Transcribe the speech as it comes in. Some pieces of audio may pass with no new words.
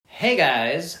Hey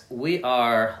guys, we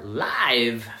are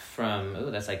live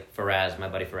from, that's like Faraz, my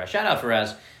buddy Faraz. Shout out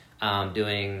Faraz.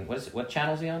 Doing, what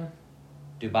channel is he on?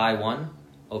 Dubai One,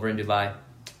 over in Dubai.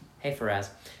 Hey Faraz.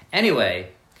 Anyway,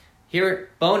 here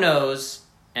at Bono's,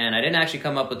 and I didn't actually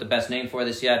come up with the best name for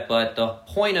this yet, but the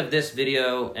point of this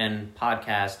video and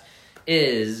podcast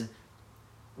is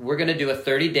we're going to do a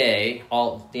 30-day,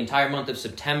 the entire month of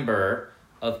September,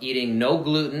 of eating no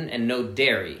gluten and no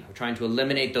dairy. We're trying to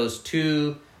eliminate those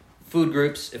two food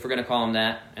groups, if we're going to call them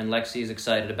that. And Lexi is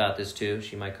excited about this too.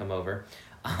 She might come over.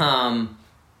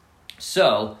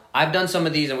 So I've done some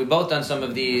of these, and we've both done some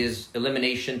of these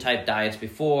elimination type diets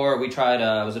before. We tried,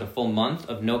 was it a full month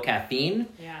of no caffeine?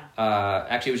 Yeah.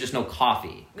 Actually, it was just no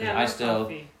coffee. Yeah,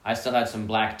 coffee. I still had some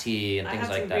black tea and things like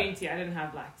that. I had some green tea. I didn't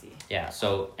have black tea. Yeah.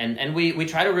 So and we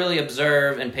try to really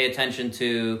observe and pay attention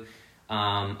to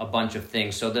a bunch of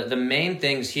things. So the main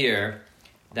things here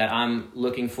that I'm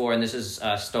looking for, and this is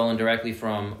stolen directly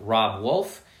from Rob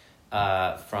Wolf,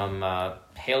 from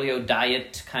Paleo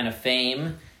Diet kind of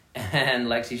fame, and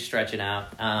Lexi's stretching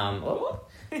out,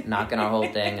 knocking our whole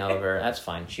thing over. That's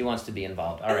fine. She wants to be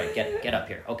involved. All right, get up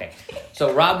here. Okay.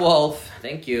 So Rob Wolf,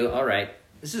 thank you. All right,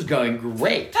 this is going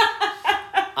great.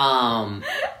 How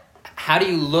do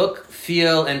you look,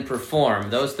 feel, and perform?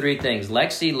 Those three things.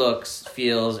 Lexi looks,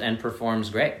 feels, and performs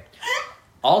great.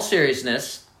 All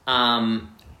seriousness,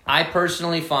 I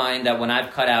personally find that when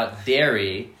I've cut out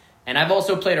dairy, and I've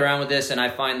also played around with this, and I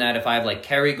find that if I have like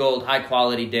Kerrygold, high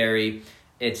quality dairy,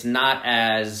 it's not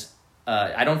as,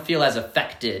 I don't feel as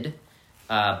affected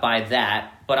by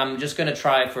that, but I'm just going to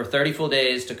try for 30 full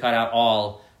days to cut out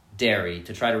all dairy,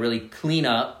 to try to really clean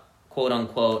up, quote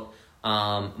unquote,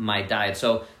 my diet.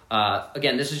 So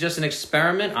again, this is just an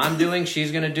experiment I'm doing,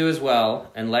 she's going to do as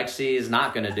well, and Lexi is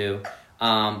not going to do.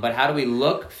 But how do we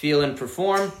look, feel, and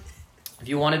perform? If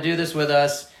you want to do this with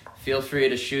us, feel free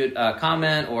to shoot a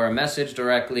comment or a message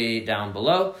directly down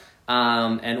below,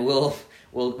 and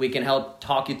we can help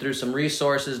talk you through some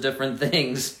resources, different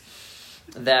things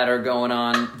that are going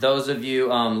on. Those of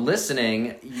you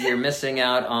listening, you're missing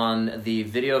out on the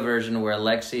video version where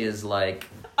Lexi is like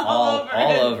all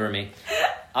over me.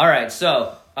 All right,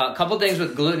 so a couple things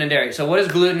with gluten and dairy. So what is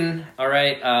gluten? All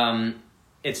right,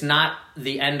 it's not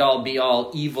the end-all,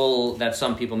 be-all evil that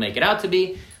some people make it out to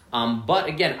be. But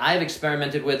again, I've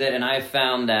experimented with it, and I've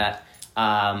found that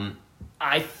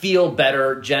I feel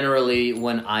better generally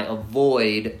when I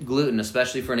avoid gluten,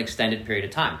 especially for an extended period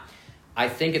of time. I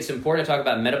think it's important to talk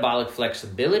about metabolic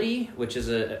flexibility, which is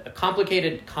a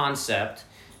complicated concept,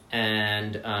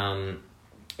 and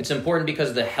it's important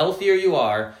because the healthier you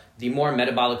are, the more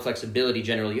metabolic flexibility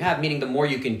generally you have, meaning the more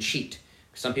you can cheat.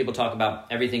 Some people talk about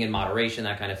everything in moderation,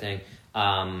 that kind of thing.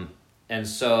 And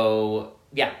so,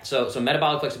 yeah, so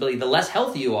metabolic flexibility, the less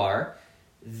healthy you are,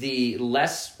 the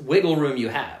less wiggle room you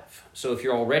have. So if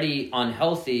you're already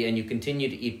unhealthy and you continue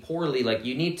to eat poorly, like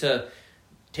you need to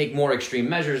take more extreme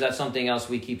measures. That's something else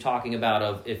we keep talking about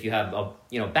of if you have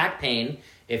back pain,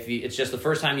 it's just the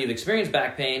first time you've experienced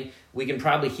back pain, we can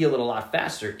probably heal it a lot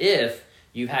faster. If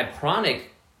you've had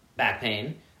chronic back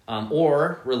pain,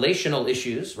 or relational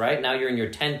issues, right? Now you're in your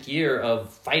 10th year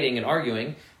of fighting and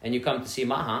arguing, and you come to see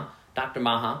Dr.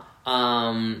 Maha,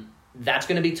 that's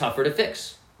going to be tougher to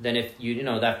fix than if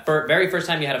that very first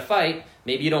time you had a fight,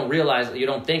 maybe you don't realize, you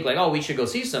don't think like, oh, we should go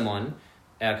see someone,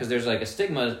 because there's like a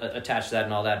stigma attached to that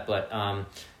and all that. But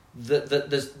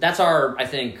that's our, I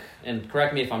think, and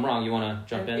correct me if I'm wrong, you want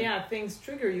to jump in? Yeah, things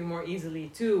trigger you more easily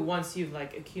too once you've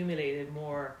like accumulated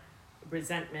more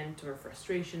resentment or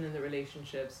frustration in the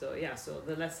relationship. So yeah, so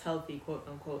the less healthy, quote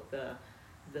unquote,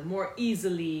 the more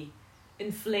easily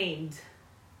inflamed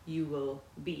you will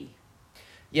be.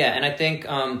 Yeah, and I think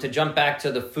to jump back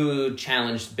to the food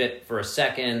challenge bit for a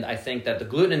second, I think that the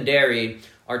gluten and dairy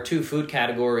are two food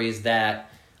categories that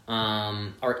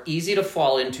are easy to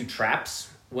fall into traps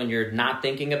when you're not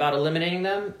thinking about eliminating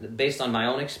them, based on my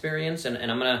own experience. And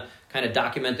I'm going to kind of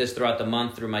document this throughout the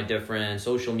month through my different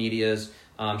social medias,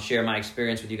 share my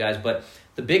experience with you guys. But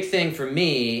the big thing for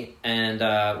me, and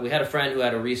we had a friend who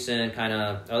had a recent kind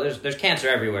of, there's cancer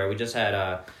everywhere. We just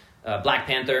had Black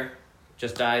Panther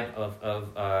just died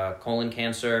of colon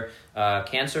cancer.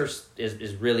 Cancer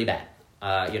is really bad.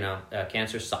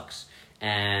 Cancer sucks.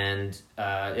 And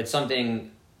it's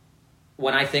something,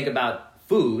 when I think about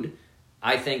food,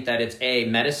 I think that it's a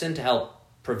medicine to help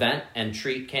prevent and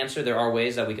treat cancer. There are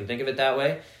ways that we can think of it that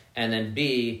way. And then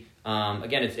B,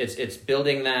 again, it's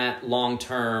building that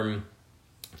long-term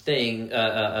thing,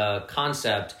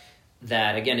 concept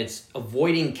that, again, it's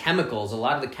avoiding chemicals. A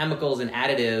lot of the chemicals and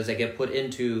additives that get put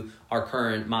into our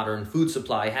current modern food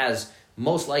supply has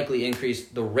most likely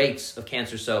increased the rates of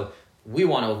cancer. So we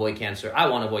want to avoid cancer. I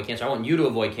want to avoid cancer. I want you to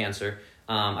avoid cancer.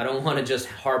 I don't want to just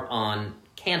harp on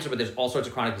cancer, but there's all sorts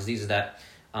of chronic diseases that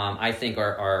I think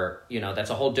are that's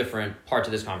a whole different part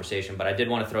to this conversation. But I did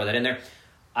want to throw that in there.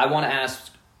 I want to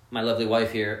ask my lovely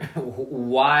wife here,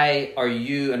 why are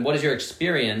you, and what is your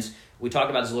experience? We talked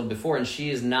about this a little before, and she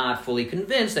is not fully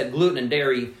convinced that gluten and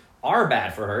dairy are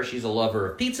bad for her. She's a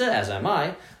lover of pizza, as am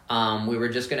I. We were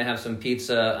just going to have some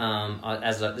pizza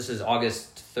this is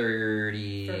August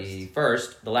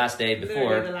 31st, the last day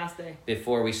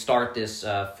before we start this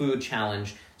food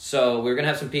challenge. So we were going to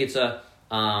have some pizza,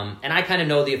 and I kind of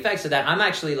know the effects of that. I'm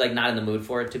actually like not in the mood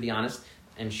for it, to be honest.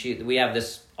 And we have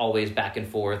this always back and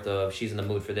forth of she's in the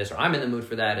mood for this or I'm in the mood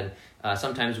for that. And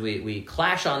sometimes we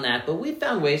clash on that, but we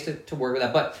found ways to work with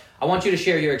that. But I want you to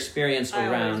share your experience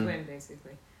around... I always win,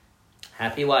 basically.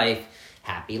 Happy wife,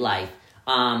 happy life.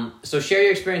 So share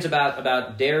your experience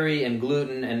about dairy and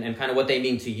gluten and kind of what they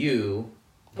mean to you.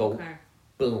 Go, okay.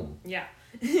 Boom. Yeah.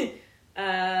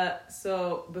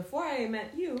 So before I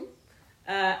met you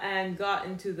and got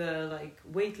into the like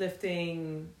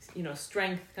weightlifting,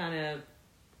 strength kind of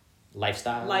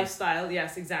lifestyle,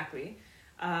 yes, exactly.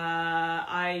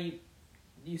 I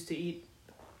used to eat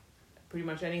pretty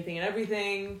much anything and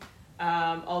everything,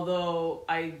 although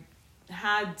I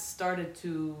had started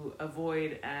to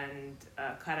avoid and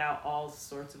cut out all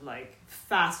sorts of like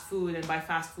fast food, and by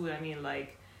fast food I mean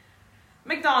like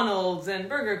McDonald's and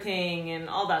Burger King and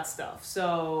all that stuff.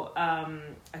 So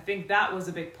I think that was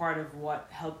a big part of what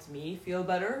helped me feel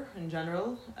better in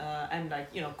general, and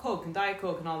like Coke and Diet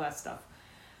Coke and all that stuff,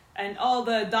 and all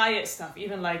the diet stuff,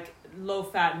 even like low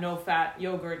fat, no fat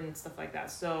yogurt and stuff like that.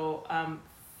 So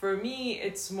for me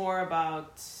it's more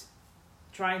about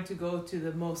trying to go to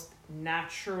the most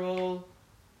natural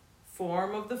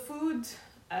form of the food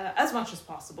as much as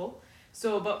possible.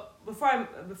 So, but before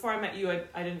I met you,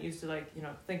 I didn't used to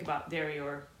think about dairy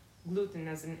or gluten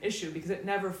as an issue because it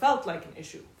never felt like an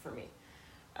issue for me.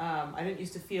 I didn't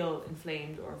used to feel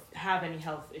inflamed or have any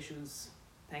health issues,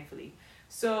 thankfully.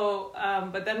 So,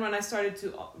 but then when I started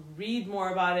to read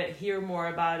more about it, hear more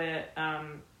about it,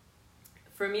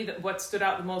 for me, what stood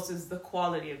out the most is the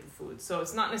quality of the food. So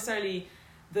it's not necessarily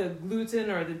the gluten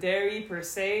or the dairy per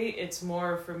se. It's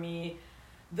more for me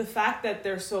the fact that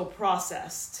they're so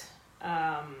processed,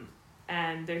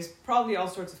 and there's probably all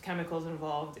sorts of chemicals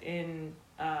involved in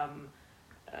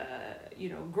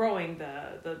growing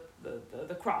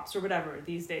the crops or whatever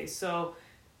these days. So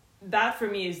that for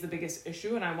me is the biggest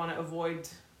issue, and I want to avoid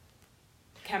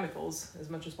chemicals as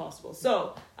much as possible.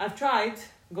 So I've tried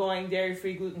going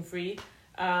dairy-free, gluten-free.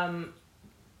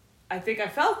 I think I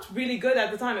felt really good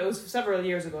at the time. It was several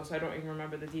years ago, so I don't even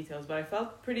remember the details, but I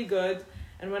felt pretty good.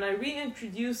 And when I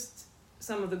reintroduced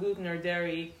some of the gluten or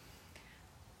dairy,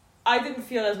 I didn't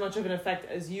feel as much of an effect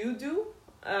as you do.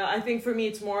 I think for me,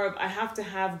 it's more of I have to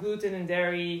have gluten and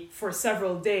dairy for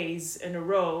several days in a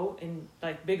row in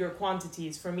like bigger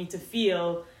quantities for me to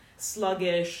feel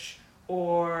sluggish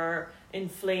or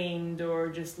inflamed or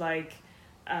just like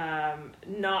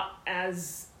not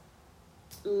as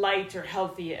light or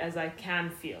healthy as I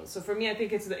can feel. So for me, I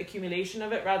think it's the accumulation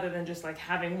of it rather than just like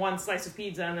having one slice of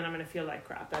pizza and then I'm going to feel like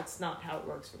crap. That's not how it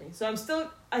works for me. So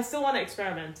I still want to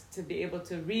experiment to be able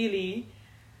to really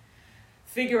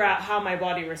figure out how my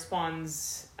body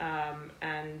responds.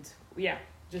 And yeah,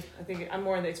 just I think I'm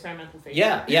more in the experimental phase.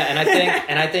 Yeah,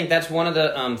 and I think that's one of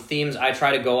the themes I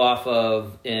try to go off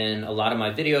of in a lot of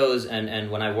my videos and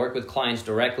when I work with clients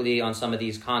directly on some of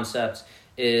these concepts.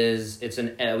 It's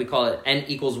we call it N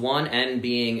equals 1, N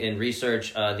being in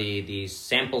research the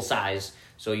sample size.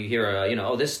 So you hear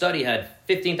this study had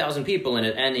 15,000 people in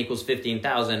it, N equals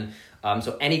 15,000.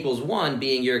 So N equals 1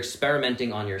 being you're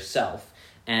experimenting on yourself,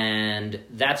 and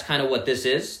that's kind of what this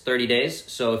is, 30 days.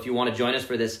 So if you want to join us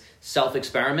for this self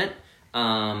experiment,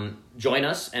 join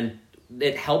us, and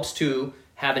it helps to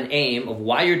have an aim of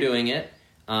why you're doing it.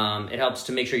 It helps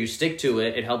to make sure you stick to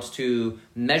it. It helps to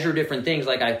measure different things.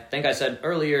 Like I think I said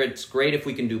earlier, it's great if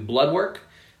we can do blood work,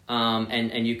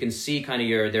 and you can see kind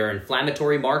of there are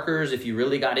inflammatory markers if you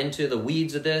really got into the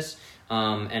weeds of this.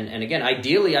 And again,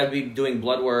 ideally, I'd be doing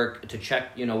blood work to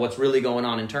check, what's really going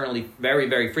on internally very,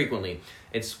 very frequently.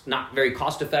 It's not very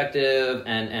cost effective,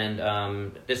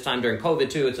 and this time during COVID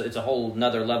too, it's a whole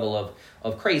nother level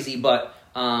of crazy, but.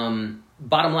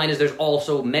 Bottom line is there's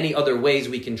also many other ways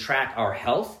we can track our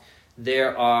health.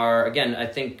 There are, again, I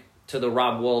think to the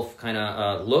Rob Wolf kind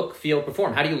of look, feel,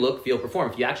 perform. How do you look, feel,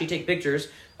 perform? If you actually take pictures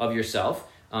of yourself,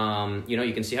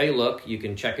 you can see how you look. You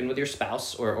can check in with your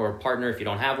spouse or partner if you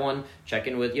don't have one. Check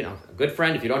in with, a good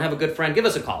friend. If you don't have a good friend, give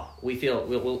us a call.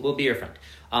 We'll be your friend.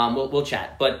 We'll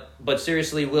chat. But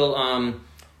seriously,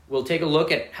 we'll take a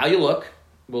look at how you look.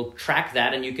 We'll track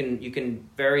that, and you can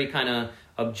very kind of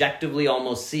objectively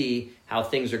almost see how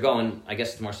things are going. I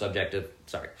guess it's more subjective.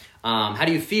 Sorry. How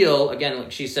do you feel? Again,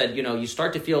 like she said, you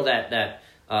start to feel that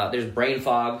there's brain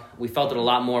fog. We felt it a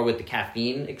lot more with the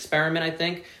caffeine experiment, I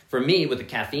think. For me, with the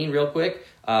caffeine, real quick,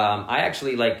 I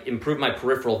actually improved my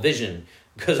peripheral vision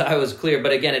because I was clear.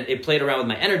 But again, it played around with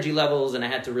my energy levels, and I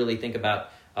had to really think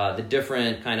about the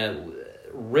different kind of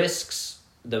risks,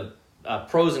 the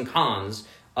pros and cons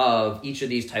of each of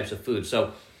these types of foods.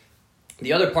 So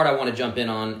the other part I want to jump in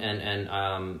on, and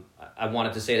I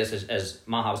wanted to say this as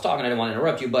Maha was talking, I didn't want to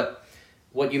interrupt you, but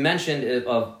what you mentioned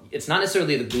it's not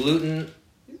necessarily the gluten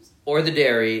or the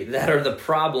dairy that are the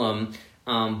problem,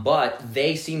 but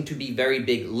they seem to be very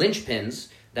big linchpins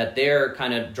that they're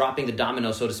kind of dropping the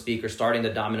domino, so to speak, or starting the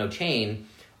domino chain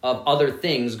of other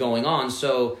things going on.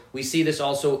 So we see this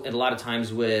also a lot of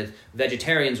times with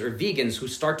vegetarians or vegans who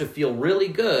start to feel really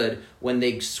good when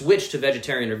they switch to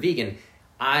vegetarian or vegan.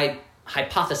 I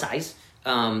hypothesize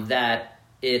that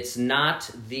it's not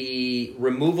the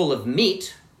removal of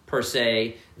meat per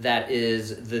se that is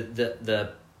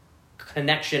the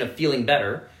connection of feeling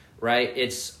better, right?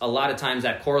 It's a lot of times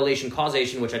that correlation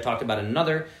causation, which I talked about in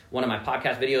another one of my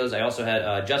podcast videos. I also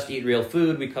had Just Eat Real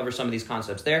Food. We cover some of these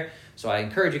concepts there. So I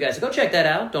encourage you guys to go check that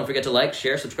out. Don't forget to like,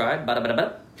 share, subscribe,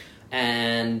 bada.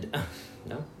 And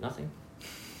no, nothing.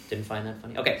 Didn't find that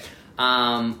funny. Okay.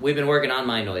 We've been working on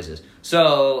my noises.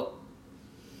 So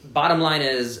bottom line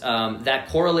is that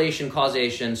correlation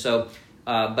causation. So,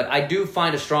 but I do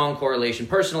find a strong correlation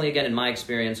personally, again, in my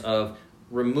experience of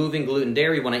removing gluten,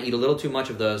 dairy. When I eat a little too much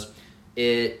of those,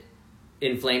 it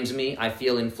inflames me. I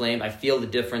feel inflamed. I feel the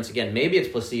difference. Again, maybe it's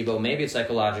placebo, maybe it's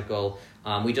psychological.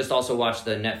 We just also watched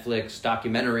the Netflix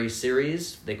documentary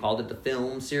series. They called it the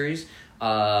film series,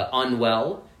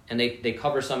 Unwell. And they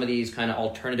cover some of these kind of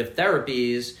alternative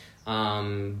therapies,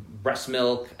 breast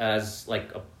milk as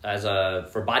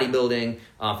for bodybuilding,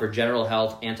 for general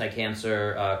health,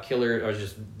 anti-cancer, killer, or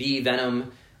just bee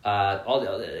venom.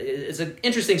 It's an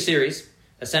interesting series.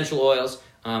 Essential oils.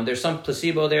 There's some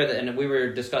placebo there, and we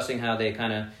were discussing how they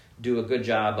kind of do a good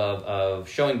job of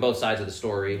showing both sides of the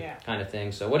story, kind of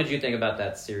thing. So what did you think about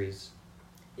that series?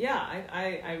 Yeah,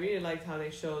 I really liked how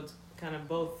they showed kind of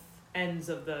both ends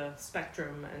of the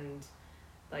spectrum and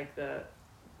like the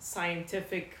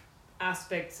scientific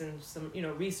aspects and some,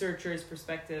 researchers'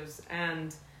 perspectives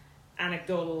and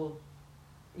anecdotal,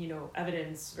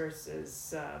 evidence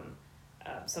versus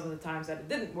some of the times that it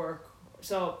didn't work.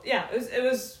 So yeah, it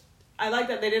was I like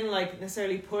that they didn't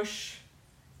necessarily push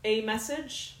a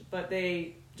message, but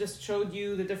they just showed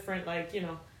you the different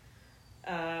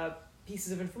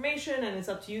pieces of information, and it's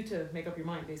up to you to make up your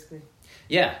mind, basically.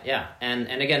 Yeah. And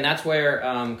again, that's where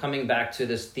coming back to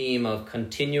this theme of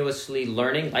continuously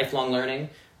learning, lifelong learning.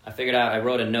 I figured out, I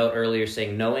wrote a note earlier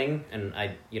saying knowing, and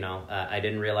I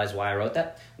didn't realize why I wrote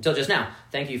that until just now.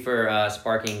 Thank you for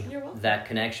sparking that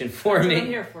connection for That's me. what I'm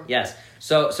here for. Yes.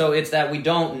 So it's that we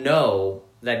don't know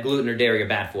that gluten or dairy are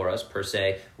bad for us, per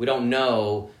se. We don't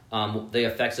know the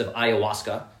effects of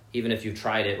ayahuasca, even if you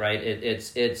tried it, right?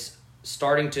 It's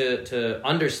starting to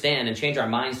understand and change our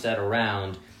mindset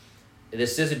around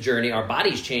this is a journey. Our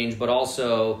bodies change, but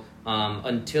also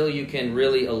until you can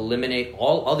really eliminate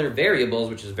all other variables,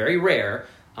 which is very rare,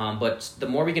 but the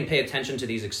more we can pay attention to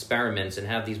these experiments and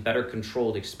have these better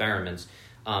controlled experiments,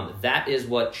 that is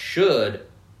what should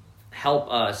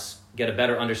help us get a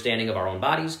better understanding of our own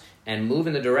bodies and move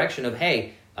in the direction of,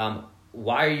 hey,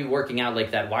 why are you working out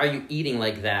like that? Why are you eating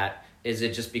like that? Is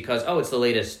it just because, it's the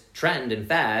latest trend and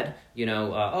fad?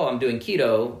 I'm doing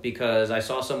keto because I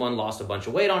saw someone lost a bunch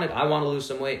of weight on it. I want to lose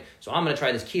some weight, so I'm going to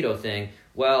try this keto thing.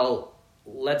 Well,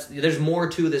 there's more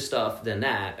to this stuff than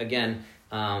that. Again,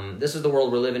 this is the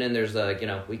world we're living in. There's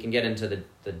we can get into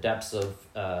the depths of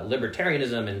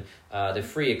libertarianism and the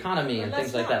free economy and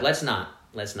things like that. Let's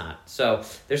not. So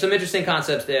there's some interesting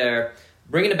concepts there.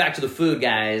 Bringing it back to the food,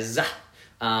 guys.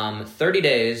 30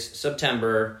 days,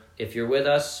 September. If you're with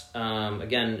us,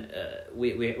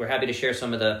 we're happy to share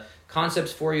some of the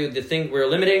concepts for you. We're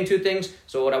eliminating 2 things.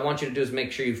 So what I want you to do is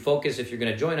make sure you focus if you're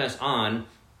going to join us on,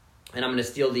 and I'm going to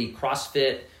steal the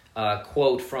CrossFit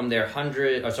quote from their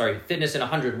Fitness in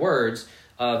 100 Words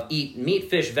of eat meat,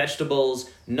 fish, vegetables,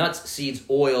 nuts, seeds,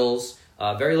 oils,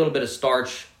 very little bit of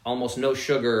starch, almost no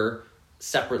sugar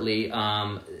separately.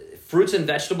 Fruits and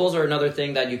vegetables are another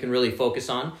thing that you can really focus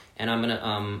on, and I'm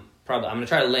gonna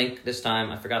try to link this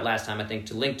time. I forgot last time, I think,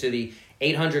 to link to the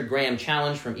 800-gram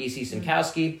challenge from E.C.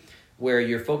 Synkowski, where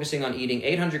you're focusing on eating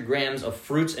 800 grams of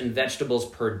fruits and vegetables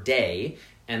per day.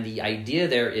 And the idea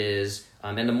there is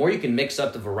And the more you can mix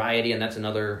up the variety, and that's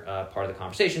another part of the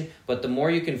conversation, but the more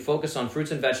you can focus on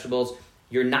fruits and vegetables,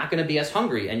 you're not going to be as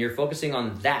hungry, and you're focusing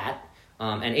on that.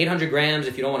 And 800 grams,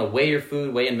 if you don't want to weigh your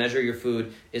food, weigh and measure your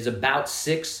food, is about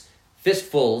 6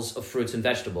 fistfuls of fruits and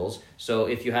vegetables. So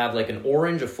if you have like an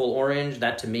orange, a full orange,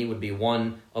 that to me would be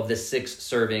one of the 6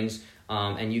 servings.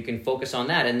 And you can focus on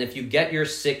that. And if you get your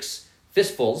 6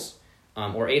 fistfuls,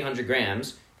 or 800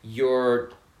 grams,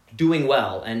 you're doing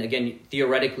well. And again,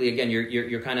 theoretically, again,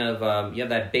 you're kind of, you have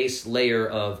that base layer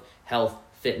of health,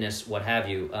 fitness, what have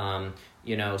you.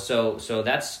 So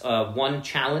that's one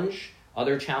challenge.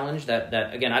 Other challenge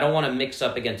that again, I don't want to mix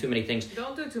up again too many things.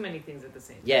 Don't do too many things at the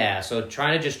same time. Yeah, so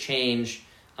trying to just change.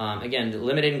 Again,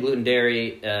 eliminating gluten,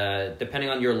 dairy, depending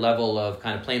on your level of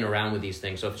kind of playing around with these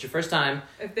things. So if it's your first time,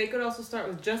 if they could also start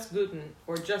with just gluten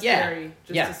or just dairy,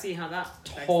 just to see how that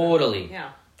affects totally. them. Yeah.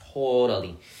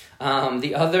 Totally.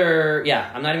 The other,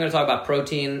 I'm not even going to talk about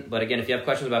protein, but again, if you have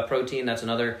questions about protein, that's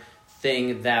another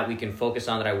thing that we can focus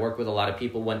on that I work with a lot of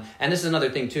people when, and this is another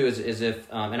thing too, is if,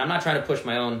 and I'm not trying to push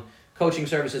my own coaching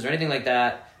services or anything like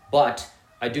that, but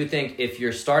I do think if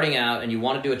you're starting out and you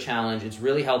want to do a challenge, it's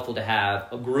really helpful to have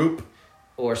a group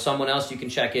or someone else you can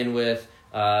check in with,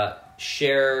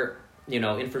 share,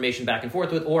 information back and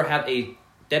forth with, or have a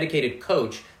dedicated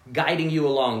coach guiding you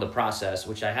along the process,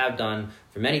 which I have done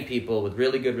for many people with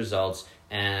really good results.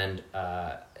 And,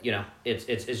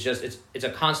 it's a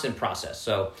constant process.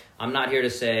 So I'm not here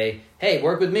to say, hey,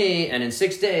 work with me, and in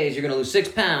 6 days, you're going to lose 6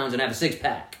 pounds and have a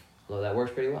 6-pack. Although that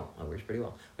works pretty well.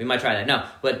 We might try that. No,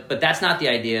 but that's not the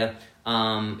idea.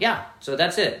 So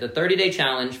that's it. The 30-day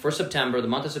challenge for September, the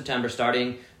month of September,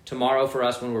 starting tomorrow for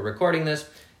us when we're recording this.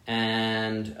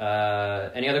 And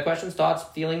any other questions, thoughts,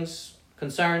 feelings,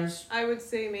 concerns? I would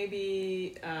say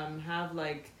maybe have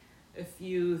like a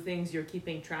few things you're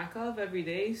keeping track of every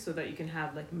day so that you can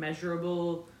have like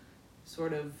measurable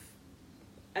sort of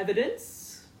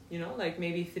evidence, like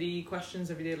maybe 3 questions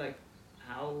every day, like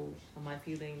how am I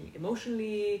feeling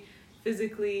emotionally,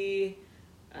 physically,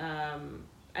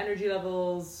 energy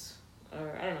levels,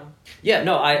 or I don't know. Yeah,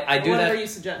 no, I do that. Whatever you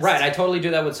suggest. Right, I totally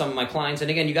do that with some of my clients. And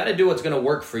again, you got to do what's going to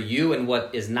work for you and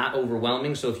what is not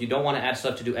overwhelming. So if you don't want to add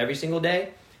stuff to do every single day,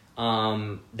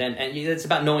 then it's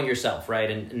about knowing yourself, right,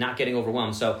 and not getting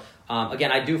overwhelmed. So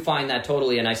again, I do find that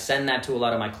totally, and I send that to a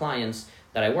lot of my clients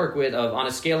that I work with. On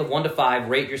a scale of 1 to 5,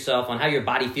 rate yourself on how your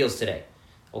body feels today.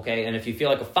 Okay, and if you feel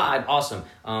like a 5, awesome.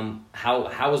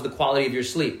 How was the quality of your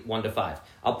sleep? 1 to 5.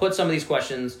 I'll put some of these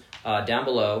questions down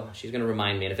below. She's going to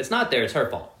remind me, and if it's not there, it's her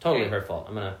fault. Totally her fault.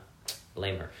 I'm going to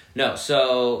blame her. No,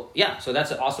 so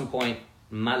that's an awesome point,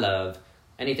 my love.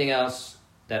 Anything else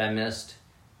that I missed?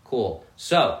 Cool.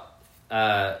 So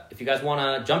if you guys want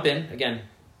to jump in, again,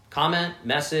 comment,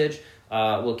 message.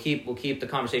 We'll keep the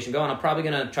conversation going. I'm probably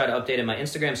going to try to update in my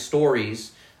Instagram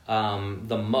stories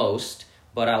the most.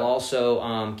 But I'll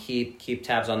also keep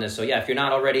tabs on this. So if you're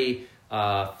not already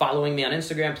following me on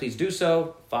Instagram, please do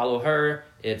so. Follow her.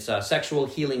 It's Sexual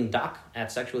Healing Doc, at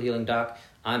Sexual Healing Doc.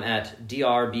 I'm at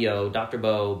DRBO, Dr.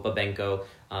 Bo Babenko.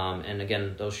 And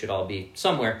again, those should all be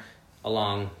somewhere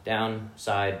along, down,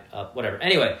 side, up, whatever.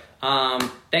 Anyway,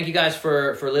 thank you guys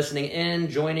for listening in,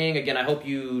 joining. Again, I hope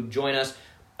you join us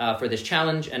for this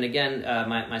challenge. And again,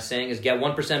 my saying is get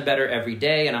 1% better every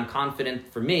day. And I'm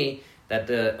confident for me that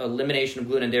the elimination of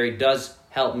gluten and dairy does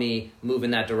help me move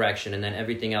in that direction. And then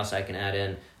everything else I can add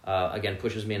in, again,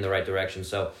 pushes me in the right direction.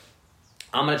 So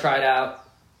I'm going to try it out.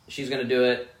 She's going to do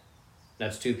it.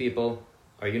 That's 2 people.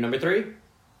 Are you number 3?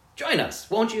 Join us,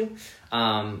 won't you?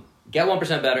 Get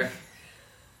 1% better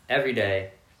every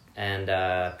day. And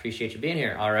appreciate you being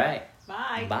here. All right.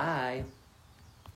 Bye. Bye.